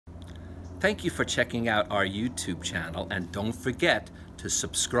Thank you for checking out our YouTube channel, and don't forget to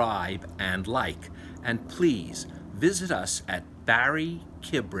subscribe and like. And please visit us at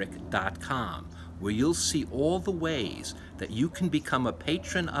Kibrick.com, where you'll see all the ways that you can become a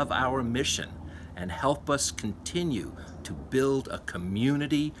patron of our mission and help us continue to build a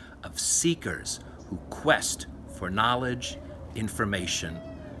community of seekers who quest for knowledge, information,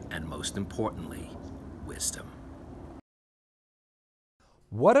 and most importantly, wisdom.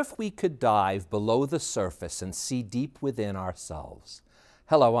 What if we could dive below the surface and see deep within ourselves?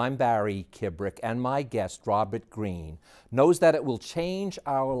 Hello, I'm Barry Kibrick, and my guest, Robert Greene, knows that it will change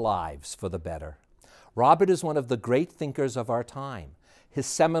our lives for the better. Robert is one of the great thinkers of our time. His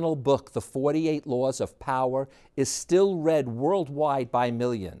seminal book, The 48 Laws of Power, is still read worldwide by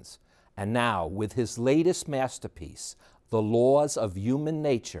millions. And now, with his latest masterpiece, The Laws of Human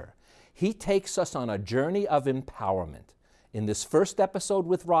Nature, he takes us on a journey of empowerment. In this first episode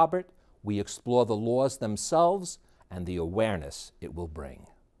with Robert, we explore the laws themselves and the awareness it will bring.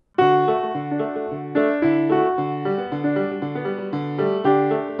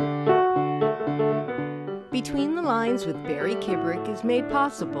 Between the Lines with Barry Kibrick is made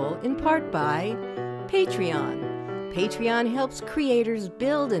possible in part by Patreon. Patreon helps creators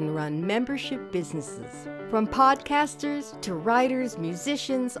build and run membership businesses, from podcasters to writers,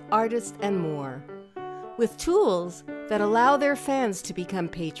 musicians, artists, and more, with tools that allow their fans to become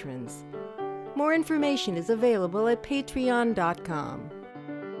patrons. More information is available at patreon.com.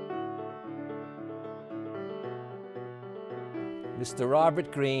 Mr.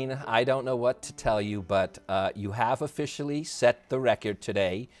 Robert Greene, I don't know what to tell you, but you have officially set the record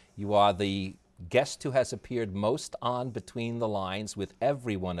today. You are the guest who has appeared most on Between the Lines with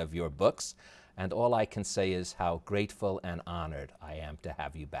every one of your books, and all I can say is how grateful and honored I am to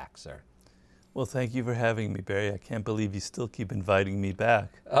have you back, sir. Well, thank you for having me, Barry. I can't believe you still keep inviting me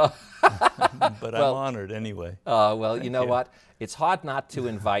back. Oh. But I'm honored anyway. Well, Thank you know you. what? It's hard not to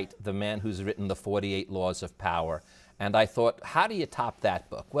invite the man who's written the 48 Laws of Power. And I thought, how do you top that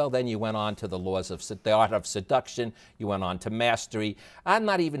book? Well, then you went on to the the art of seduction. You went on to mastery. I'm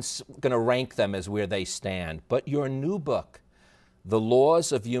not even going to rank them as where they stand. But your new book, The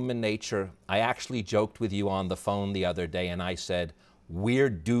Laws of Human Nature, I actually joked with you on the phone the other day, and I said, where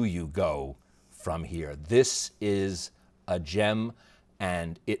do you go from here? This is a gem,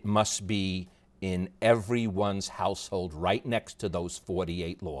 and it must be in everyone's household right next to those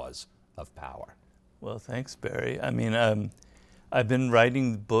 48 laws of power. Well, thanks, Barry. I mean, I've been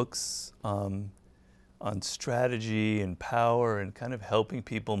writing books on strategy and power and kind of helping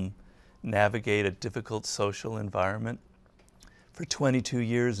people navigate a difficult social environment for 22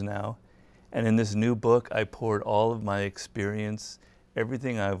 years now. And in this new book, I poured all of my experience,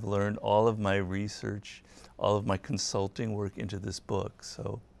 everything I've learned, all of my research, all of my consulting work into this book.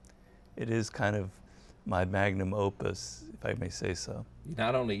 So it is kind of my magnum opus, if I may say so.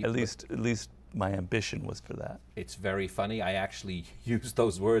 Not only at least my ambition was for that. It's very funny. I actually used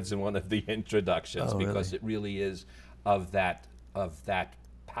those words in one of the introductions because really? it really is of that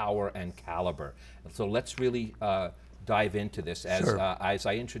power and caliber. And so let's really dive into this. As Sure. As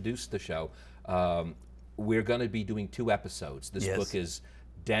I introduced the show, we're going to be doing 2 episodes. This Yes. book is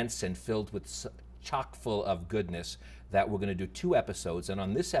dense and filled with chock full of goodness that we're going to do 2 episodes. And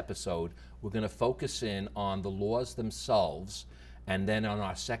on this episode, we're going to focus in on the laws themselves, and then on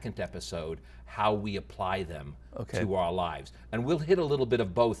our second episode, how we apply them to our lives. And we'll hit a little bit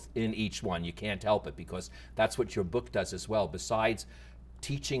of both in each one. You can't help it, because that's what your book does as well. Besides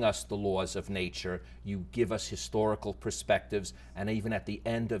teaching us the laws of nature, you give us historical perspectives, and even at the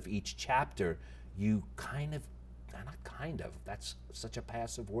end of each chapter, you that's such a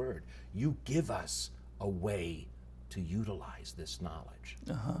passive word. You give us a way to utilize this knowledge.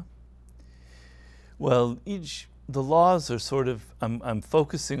 Well, the laws are sort of, I'm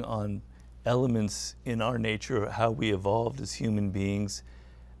focusing on elements in our nature, how we evolved as human beings,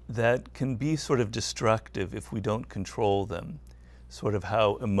 that can be sort of destructive if we don't control them. Sort of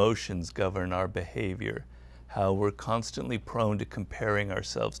how emotions govern our behavior, how we're constantly prone to comparing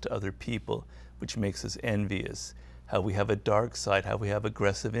ourselves to other people, which makes us envious, how we have a dark side, how we have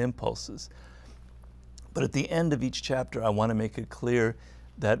aggressive impulses. But at the end of each chapter, I want to make it clear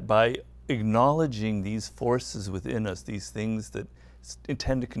that by acknowledging these forces within us, these things that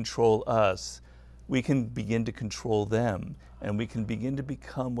intend to control us, we can begin to control them, and we can begin to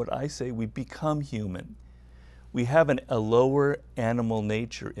become what I say, we become human. We have a lower animal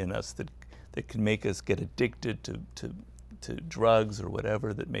nature in us that can make us get addicted to drugs or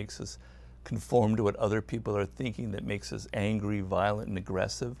whatever, that makes us conform to what other people are thinking, that makes us angry, violent, and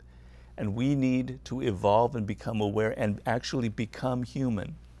aggressive. And we need to evolve and become aware and actually become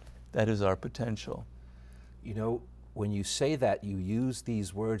human. That is our potential. You know, when you say that, you use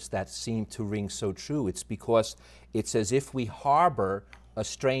these words that seem to ring so true. It's because it's as if we harbor a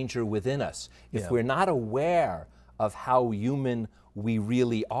stranger within us. If we're not aware of how human we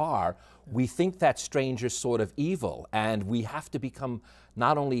really are, we think that stranger's sort of evil, and we have to become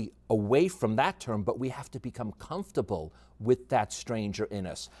not only away from that term, but we have to become comfortable with that stranger in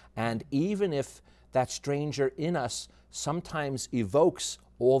us. And even if that stranger in us sometimes evokes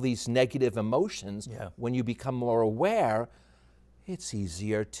all these negative emotions, when you become more aware, it's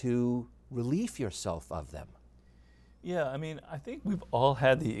easier to relieve yourself of them. Yeah, I mean, I think we've all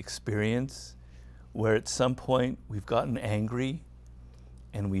had the experience where at some point we've gotten angry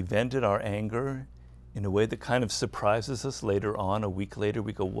and we vented our anger in a way that kind of surprises us later on. A week later,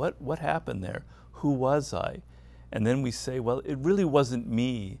 we go, what happened there? Who was I? And then we say, well, it really wasn't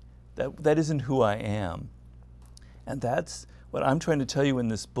me. That isn't who I am. And that's what I'm trying to tell you in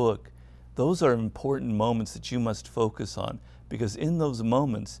this book. Those are important moments that you must focus on, because in those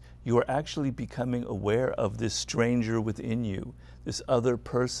moments, you are actually becoming aware of this stranger within you, this other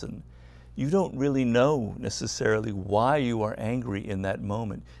person. You don't really know necessarily why you are angry in that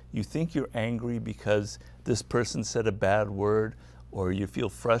moment. You think you're angry because this person said a bad word, or you feel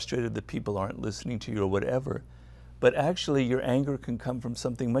frustrated that people aren't listening to you or whatever. But actually, your anger can come from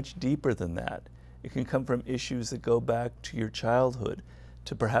something much deeper than that. It can come from issues that go back to your childhood,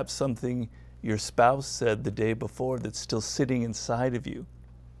 to perhaps something your spouse said the day before that's still sitting inside of you.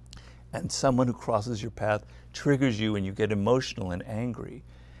 And someone who crosses your path triggers you and you get emotional and angry.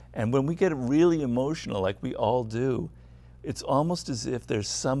 And when we get really emotional, like we all do, it's almost as if there's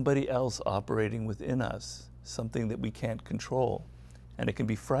somebody else operating within us, something that we can't control. And it can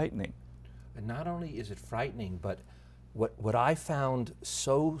be frightening. And not only is it frightening, but what I found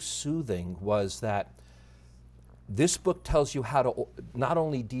so soothing was that this book tells you how to not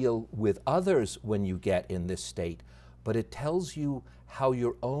only deal with others when you get in this state, but it tells you how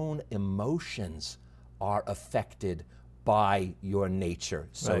your own emotions are affected by your nature,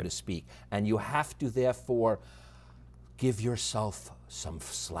 so to speak. And you have to therefore give yourself some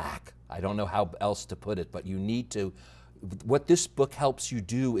slack. I don't know how else to put it, but you need to. What this book helps you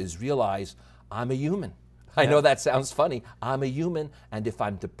do is realize, I'm a human. I know that sounds funny. I'm a human, and if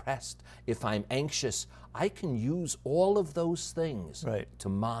I'm depressed, if I'm anxious, I can use all of those things to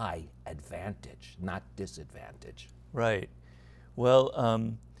my advantage, not disadvantage. Right.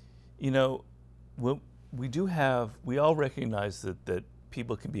 Well, you know, we all recognize that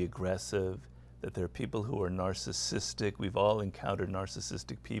people can be aggressive, that there are people who are narcissistic. We've all encountered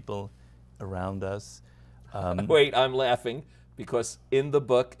narcissistic people around us. Wait, I'm laughing because in the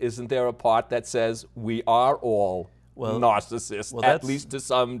book, isn't there a part that says we are all narcissists, at least to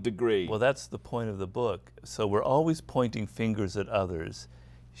some degree? Well, that's the point of the book. So we're always pointing fingers at others.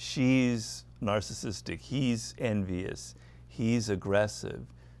 She's narcissistic. He's envious. He's aggressive.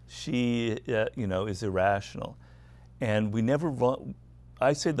 She, you know, is irrational. And we never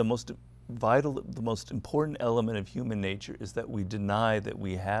I say the most vital, the most important element of human nature is that we deny that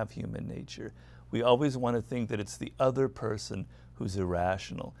we have human nature. We always want to think that it's the other person who's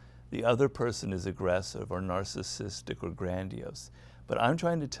irrational. The other person is aggressive or narcissistic or grandiose. But I'm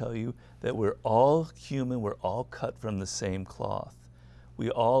trying to tell you that we're all human, we're all cut from the same cloth. We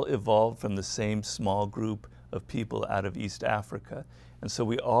all evolved from the same small group of people out of East Africa. And so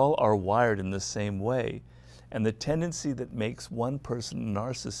we all are wired in the same way. And the tendency that makes one person a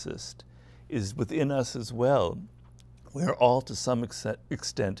narcissist is within us as well. We're all, to some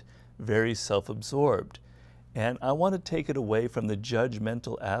extent, very self-absorbed. And I want to take it away from the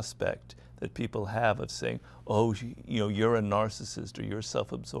judgmental aspect that people have of saying, oh, you know, you're a narcissist or you're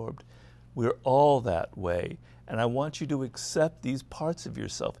self-absorbed. We're all that way. And I want you to accept these parts of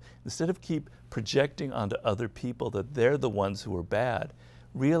yourself. Instead of keep projecting onto other people that they're the ones who are bad,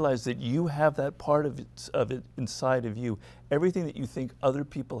 realize that you have that part of it inside of you. Everything that you think other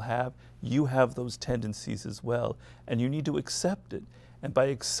people have, you have those tendencies as well. And you need to accept it. And by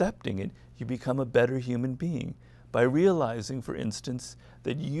accepting it, you become a better human being. By realizing, for instance,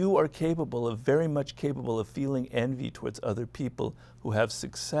 that you are very much capable of feeling envy towards other people who have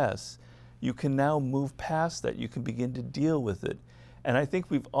success, you can now move past that. You can begin to deal with it. And I think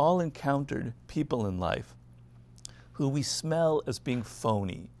we've all encountered people in life who we smell as being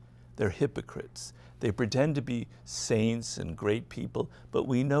phony. They're hypocrites. They pretend to be saints and great people, but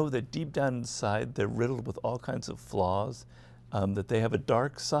we know that deep down inside they're riddled with all kinds of flaws, that they have a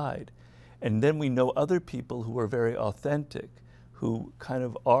dark side. And then we know other people who are very authentic, who kind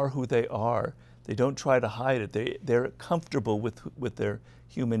of are who they are. They don't try to hide it. They're comfortable with their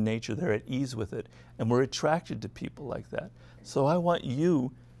human nature. They're at ease with it. And we're attracted to people like that. So I want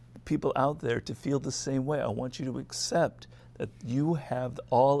you, people out there to feel the same way. I want you to accept that you have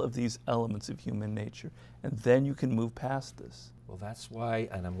all of these elements of human nature, and then you can move past this. Well, that's why,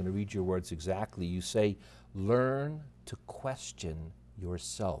 and I'm going to read your words exactly, you say, learn to question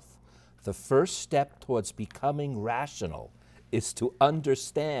yourself. The first step towards becoming rational is to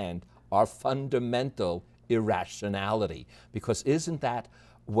understand our fundamental irrationality. Because isn't that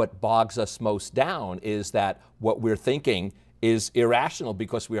what bogs us most down, is that what we're thinking is irrational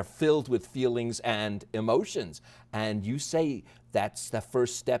because we are filled with feelings and emotions. And you say that's the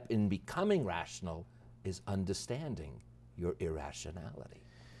first step in becoming rational, is understanding your irrationality.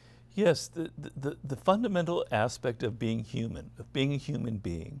 Yes, the fundamental aspect of being human, of being a human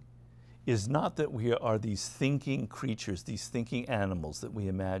being, is not that we are these thinking creatures, these thinking animals that we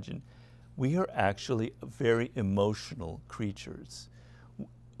imagine. We are actually very emotional creatures.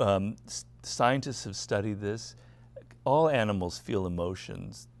 Scientists have studied this. All animals feel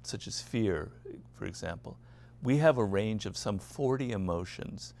emotions, such as fear, for example. We have a range of some 40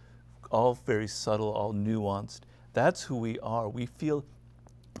 emotions, all very subtle, all nuanced. That's who we are. We feel,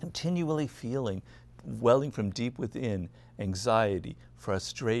 continually feeling, welling from deep within, anxiety,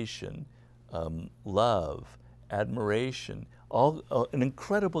 frustration, love, admiration, all an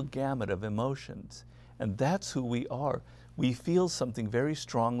incredible gamut of emotions. And that's who we are. We feel something very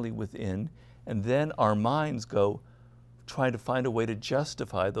strongly within, and then our minds go try to find a way to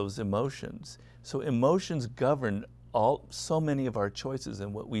justify those emotions. So emotions govern so many of our choices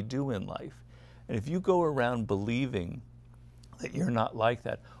and what we do in life. And if you go around believing that you're not like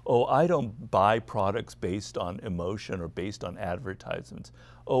that, oh, I don't buy products based on emotion or based on advertisements.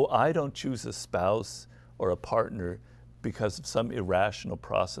 Oh, I don't choose a spouse or a partner because of some irrational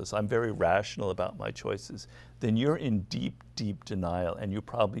process. I'm very rational about my choices. Then you're in deep, deep denial, and you're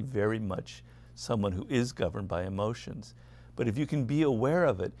probably very much someone who is governed by emotions. But if you can be aware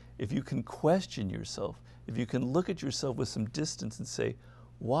of it, if you can question yourself, if you can look at yourself with some distance and say,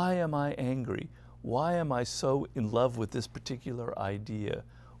 why am I angry? Why am I so in love with this particular idea?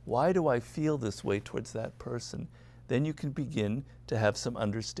 Why do I feel this way towards that person? Then you can begin to have some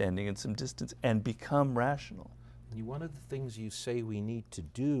understanding and some distance and become rational. One of the things you say we need to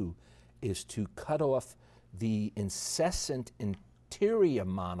do is to cut off the incessant interior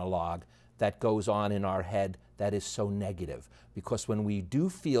monologue that goes on in our head that is so negative. Because when we do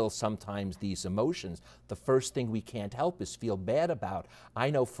feel sometimes these emotions, the first thing we can't help is feel bad about. I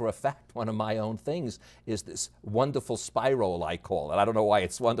know for a fact one of my own things is this wonderful spiral, I call it. I don't know why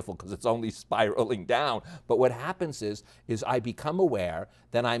it's wonderful, because it's only spiraling down. But what happens is I become aware,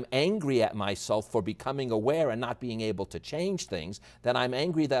 then I'm angry at myself for becoming aware and not being able to change things. Then I'm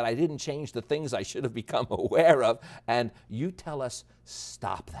angry that I didn't change the things I should have become aware of. And you tell us,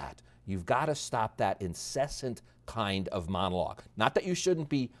 stop that. You've got to stop that incessant kind of monologue. Not that you shouldn't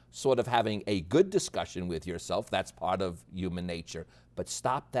be sort of having a good discussion with yourself, that's part of human nature, but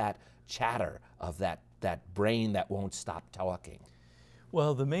stop that chatter of that brain that won't stop talking.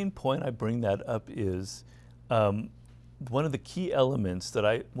 Well, the main point I bring that up is one of the key elements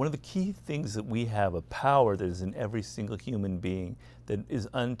one of the key things that we have, a power that is in every single human being that is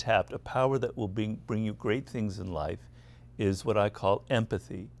untapped, a power that will bring you great things in life, is what I call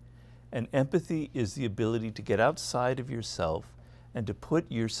empathy. And empathy is the ability to get outside of yourself and to put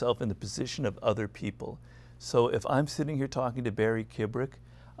yourself in the position of other people. So if I'm sitting here talking to Barry Kibrick,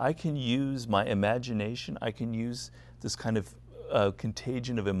 I can use my imagination, I can use this kind of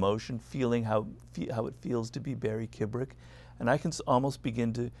contagion of emotion, feeling how it feels to be Barry Kibrick, and I can almost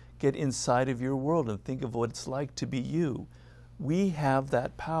begin to get inside of your world and think of what it's like to be you. We have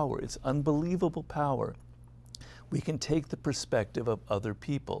that power. It's unbelievable power. We can take the perspective of other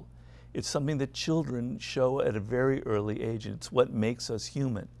people. It's something that children show at a very early age, and it's what makes us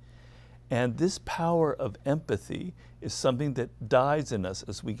human. And this power of empathy is something that dies in us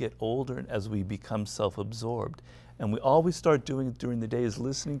as we get older and as we become self-absorbed. And all we start doing during the day is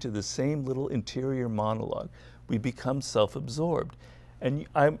listening to the same little interior monologue. We become self-absorbed. And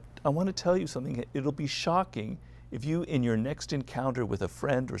I want to tell you something. It'll be shocking if you, in your next encounter with a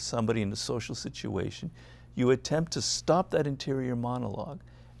friend or somebody in a social situation, you attempt to stop that interior monologue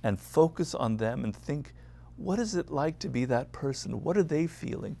and focus on them and think, what is it like to be that person? What are they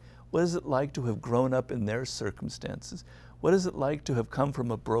feeling? What is it like to have grown up in their circumstances? What is it like to have come from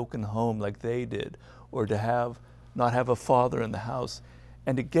a broken home like they did, or to not have a father in the house,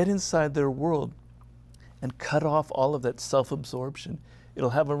 and to get inside their world and cut off all of that self-absorption? It'll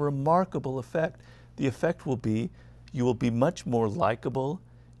have a remarkable effect. The effect will be you will be much more likable.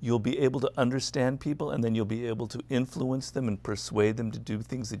 You'll be able to understand people, and then you'll be able to influence them and persuade them to do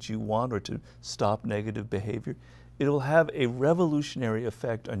things that you want or to stop negative behavior. it'll have a revolutionary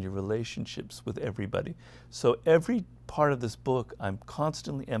effect on your relationships with everybody. So every part of this book, I'm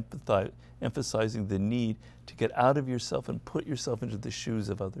constantly emphasizing the need to get out of yourself and put yourself into the shoes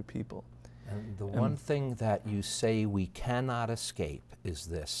of other people. And the one thing that you say we cannot escape is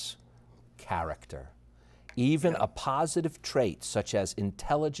this: character. Even a positive trait such as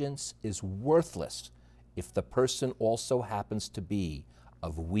intelligence is worthless if the person also happens to be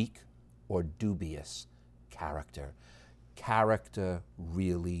of weak or dubious character. Character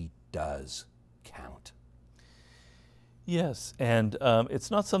really does count. Yes, and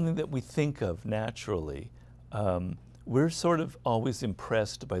it's not something that we think of naturally. We're sort of always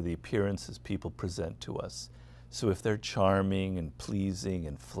impressed by the appearances people present to us. So if they're charming and pleasing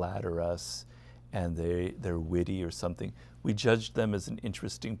and flatter us, and they're witty or something, we judge them as an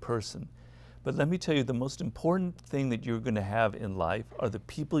interesting person. But let me tell you, the most important thing that you're going to have in life are the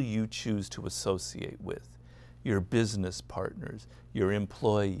people you choose to associate with. Your business partners, your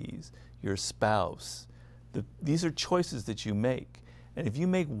employees, your spouse. These are choices that you make. And if you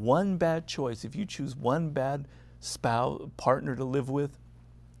make one bad choice, if you choose one bad partner to live with,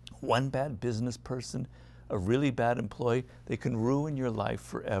 one bad business person, a really bad employee, they can ruin your life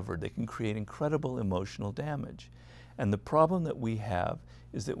forever. They can create incredible emotional damage. And the problem that we have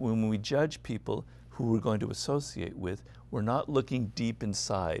is that when we judge people who we're going to associate with, we're not looking deep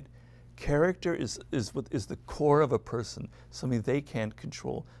inside. Character is the core of a person, something they can't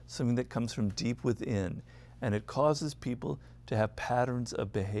control, something that comes from deep within. And it causes people to have patterns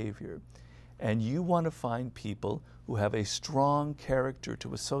of behavior. And you want to find people who have a strong character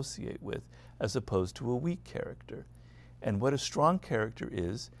to associate with, as opposed to a weak character. And what a strong character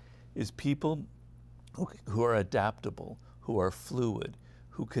is people who are adaptable, who are fluid,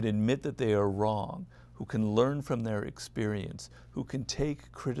 who can admit that they are wrong, who can learn from their experience, who can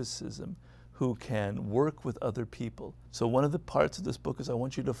take criticism, who can work with other people. So one of the parts of this book is I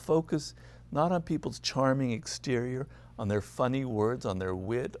want you to focus not on people's charming exterior, on their funny words, on their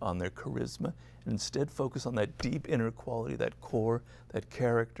wit, on their charisma, and instead focus on that deep inner quality, that core, that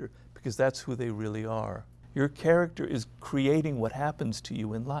character, because that's who they really are. Your character is creating what happens to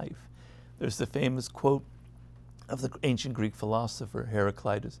you in life. There's the famous quote of the ancient Greek philosopher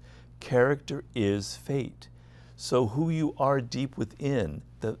Heraclitus, character is fate. So who you are deep within,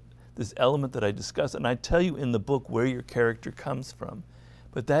 this element that I discussed, and I tell you in the book where your character comes from,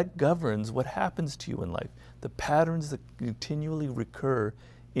 but that governs what happens to you in life. The patterns that continually recur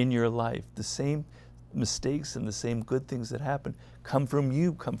in your life, the same mistakes and the same good things that happen come from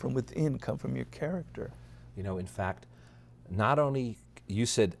you, come from within, come from your character. You know, in fact, not only you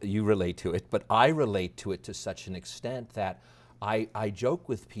said you relate to it, but I relate to it to such an extent that I joke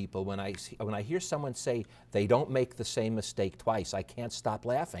with people when I hear someone say they don't make the same mistake twice. I can't stop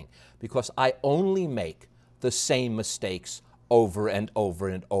laughing because I only make the same mistakes over and over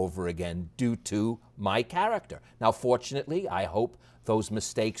and over again due to my character. Now, fortunately, I hope those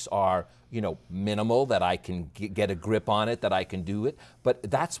mistakes are, you know, minimal, that I can get a grip on it, that I can do it. But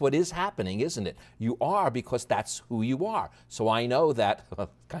that's what is happening, isn't it? You are, because that's who you are. So I know that,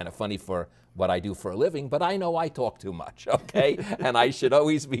 kind of funny for what I do for a living, but I know I talk too much, okay? And I should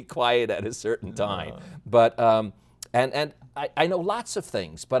always be quiet at a certain time. But, and I know lots of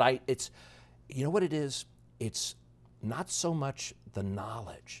things, but it's, you know what it is? It's not so much the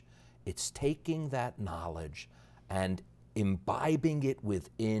knowledge. It's taking that knowledge and imbibing it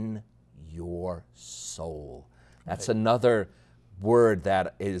within your soul. That's another word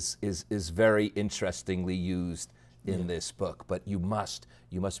that is very interestingly used in this book. But you must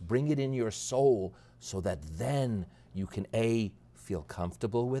bring it in your soul so that then you can A, feel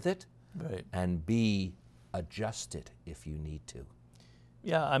comfortable with it, and B, adjust it if you need to.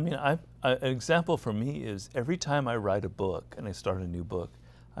 Yeah, I mean, an example for me is every time I write a book and I start a new book,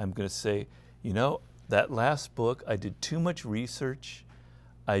 I'm going to say, you know, that last book, I did too much research,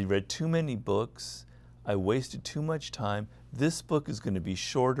 I read too many books, I wasted too much time. This book is going to be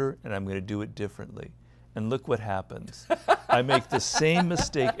shorter and I'm going to do it differently. And look what happens. I make the same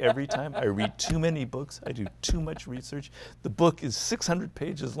mistake every time. I read too many books. I do too much research. The book is 600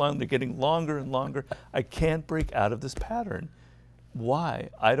 pages long. They're getting longer and longer. I can't break out of this pattern. Why?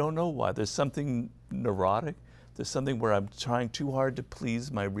 I don't know why. There's something neurotic. There's something where I'm trying too hard to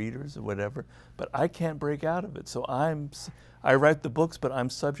please my readers or whatever, but I can't break out of it. So I write the books, but I'm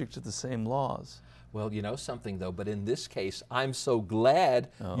subject to the same laws. Well, you know something though, but in this case, I'm so glad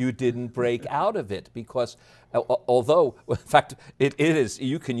you didn't break out of it, because although, in fact, it is,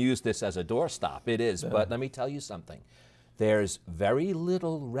 you can use this as a doorstop, it is, but let me tell you something. There's very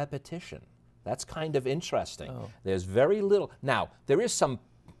little repetition. That's kind of interesting. There's very little. Now, there is some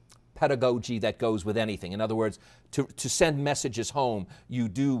pedagogy that goes with anything. In other words, to send messages home, you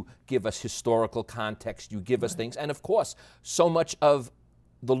do give us historical context, you give us things, and of course, so much of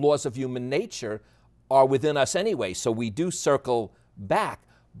the laws of human nature are within us anyway, so we do circle back,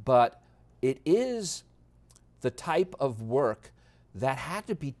 but it is the type of work that had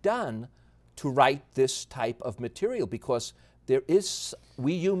to be done to write this type of material, because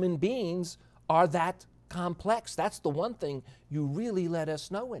we human beings are that complex. That's the one thing you really let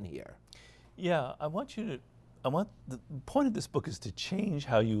us know in here. Yeah, the point of this book is to change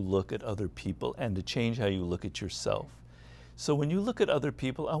how you look at other people and to change how you look at yourself. So when you look at other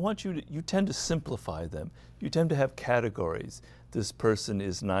people, I want you tend to simplify them. You tend to have categories. This person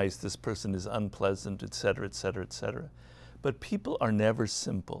is nice, this person is unpleasant, etc., etc., etc. But people are never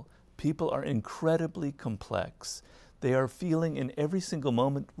simple. People are incredibly complex. They are feeling in every single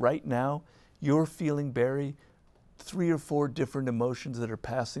moment. Right now, you're feeling, Barry, 3 or 4 different emotions that are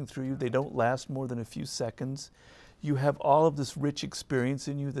passing through you. They don't last more than a few seconds. You have all of this rich experience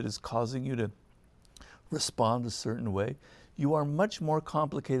in you that is causing you to respond a certain way. You are much more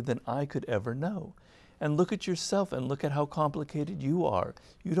complicated than I could ever know. And look at yourself and look at how complicated you are.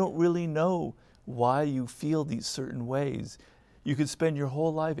 You don't really know why you feel these certain ways. You could spend your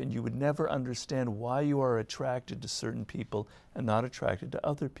whole life and you would never understand why you are attracted to certain people and not attracted to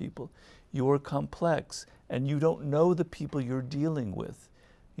other people. You are complex and you don't know the people you're dealing with.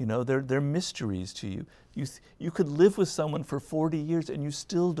 You know, they're mysteries to you. You could live with someone for 40 years and you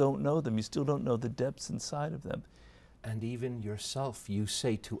still don't know them. You still don't know the depths inside of them. And even yourself, you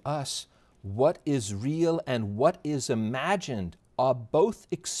say to us, what is real and what is imagined are both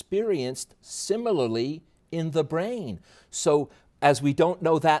experienced similarly in the brain. So as we don't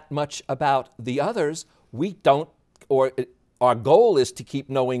know that much about the others, our goal is to keep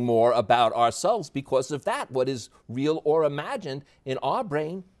knowing more about ourselves because of that. What is real or imagined in our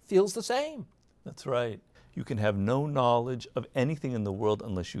brain feels the same. That's right. You can have no knowledge of anything in the world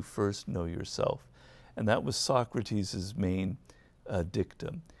unless you first know yourself. And that was Socrates' main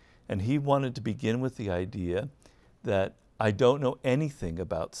dictum. And he wanted to begin with the idea that I don't know anything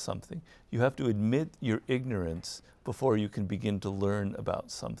about something. You have to admit your ignorance before you can begin to learn about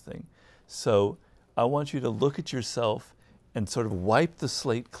something. So I want you to look at yourself and sort of wipe the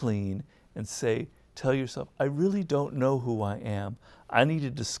slate clean and tell yourself, I really don't know who I am. I need to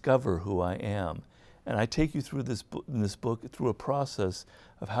discover who I am. And I take you through in this book through a process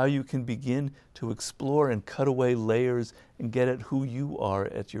of how you can begin to explore and cut away layers and get at who you are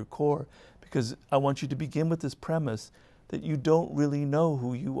at your core. Because I want you to begin with this premise that you don't really know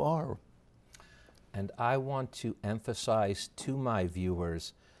who you are. And I want to emphasize to my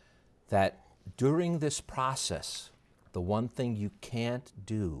viewers that during this process, the one thing you can't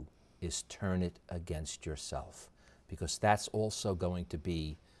do is turn it against yourself, because that's also going to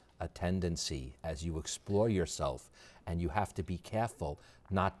be a tendency as you explore yourself, and you have to be careful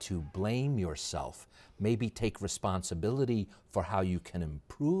not to blame yourself. Maybe take responsibility for how you can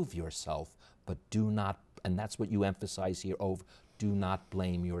improve yourself, but do not, and that's what you emphasize here over, do not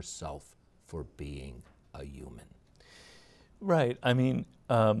blame yourself for being a human. Right. I mean,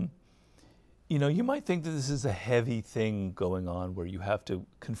 you know, you might think that this is a heavy thing going on where you have to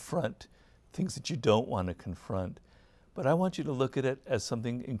confront things that you don't want to confront. But I want you to look at it as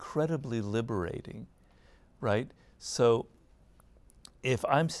something incredibly liberating, right? So if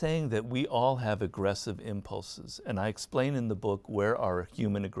I'm saying that we all have aggressive impulses, and I explain in the book where our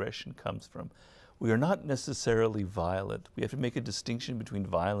human aggression comes from, we are not necessarily violent. We have to make a distinction between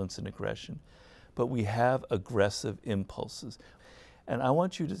violence and aggression, but we have aggressive impulses. And I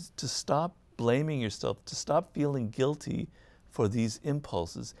want you to stop blaming yourself, to stop feeling guilty for these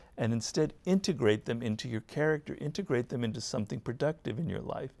impulses, and instead integrate them into your character, integrate them into something productive in your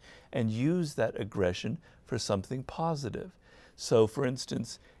life, and use that aggression for something positive. So for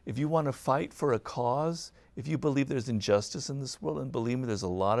instance, if you want to fight for a cause, if you believe there's injustice in this world, and believe me, there's a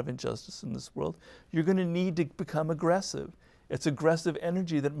lot of injustice in this world, you're going to need to become aggressive. It's aggressive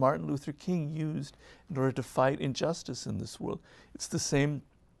energy that Martin Luther King used in order to fight injustice in this world. It's the same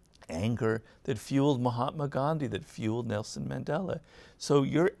anger that fueled Mahatma Gandhi, that fueled Nelson Mandela. So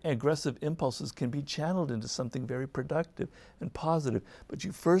your aggressive impulses can be channeled into something very productive and positive, but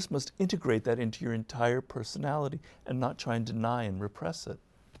you first must integrate that into your entire personality and not try and deny and repress it.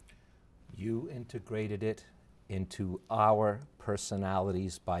 You integrated it into our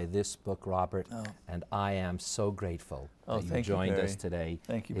personalities by this book, Robert, and I am so grateful that you joined us today.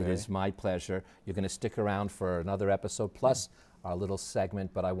 Thank you, Barry. It is my pleasure. You're going to stick around for another episode, plus our little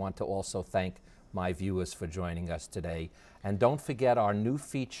segment, but I want to also thank my viewers for joining us today. And don't forget our new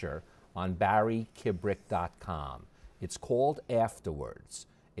feature on BarryKibrick.com. It's called Afterwards.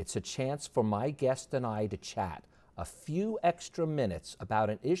 It's a chance for my guest and I to chat a few extra minutes about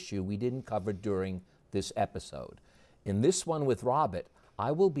an issue we didn't cover during this episode. In this one with Robert,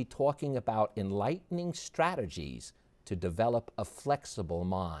 I will be talking about enlightening strategies to develop a flexible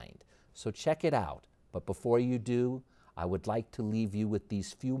mind. So check it out. But before you do, I would like to leave you with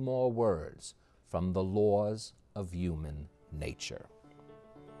these few more words from the laws of human nature.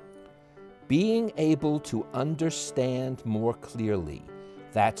 Being able to understand more clearly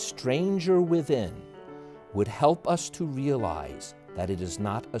that stranger within would help us to realize that it is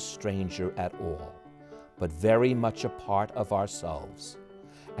not a stranger at all, but very much a part of ourselves,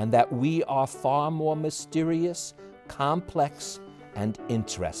 and that we are far more mysterious, complex, and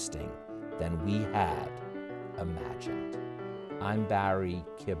interesting than we had imagined. I'm Barry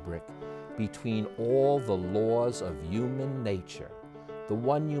Kibrick. Between all the laws of human nature, the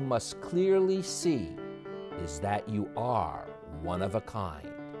one you must clearly see is that you are one of a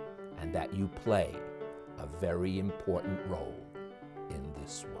kind and that you play a very important role in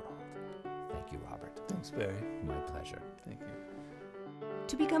this world. Thank you, Robert. Thanks, Barry. My pleasure. Thank you.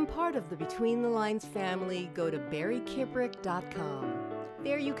 To become part of the Between the Lines family, go to barrykibrick.com.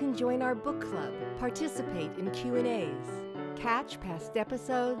 There you can join our book club, participate in Q&As, catch past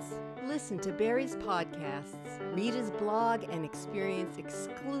episodes, listen to Barry's podcasts, read his blog, and experience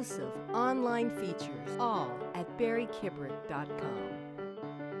exclusive online features, all at barrykibrick.com.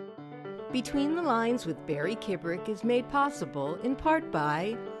 Between the Lines with Barry Kibrick is made possible in part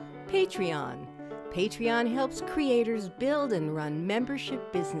by Patreon. Patreon helps creators build and run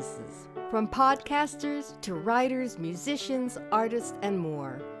membership businesses, from podcasters to writers, musicians, artists, and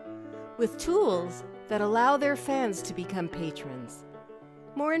more, with tools that allow their fans to become patrons.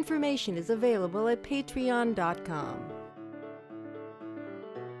 More information is available at patreon.com.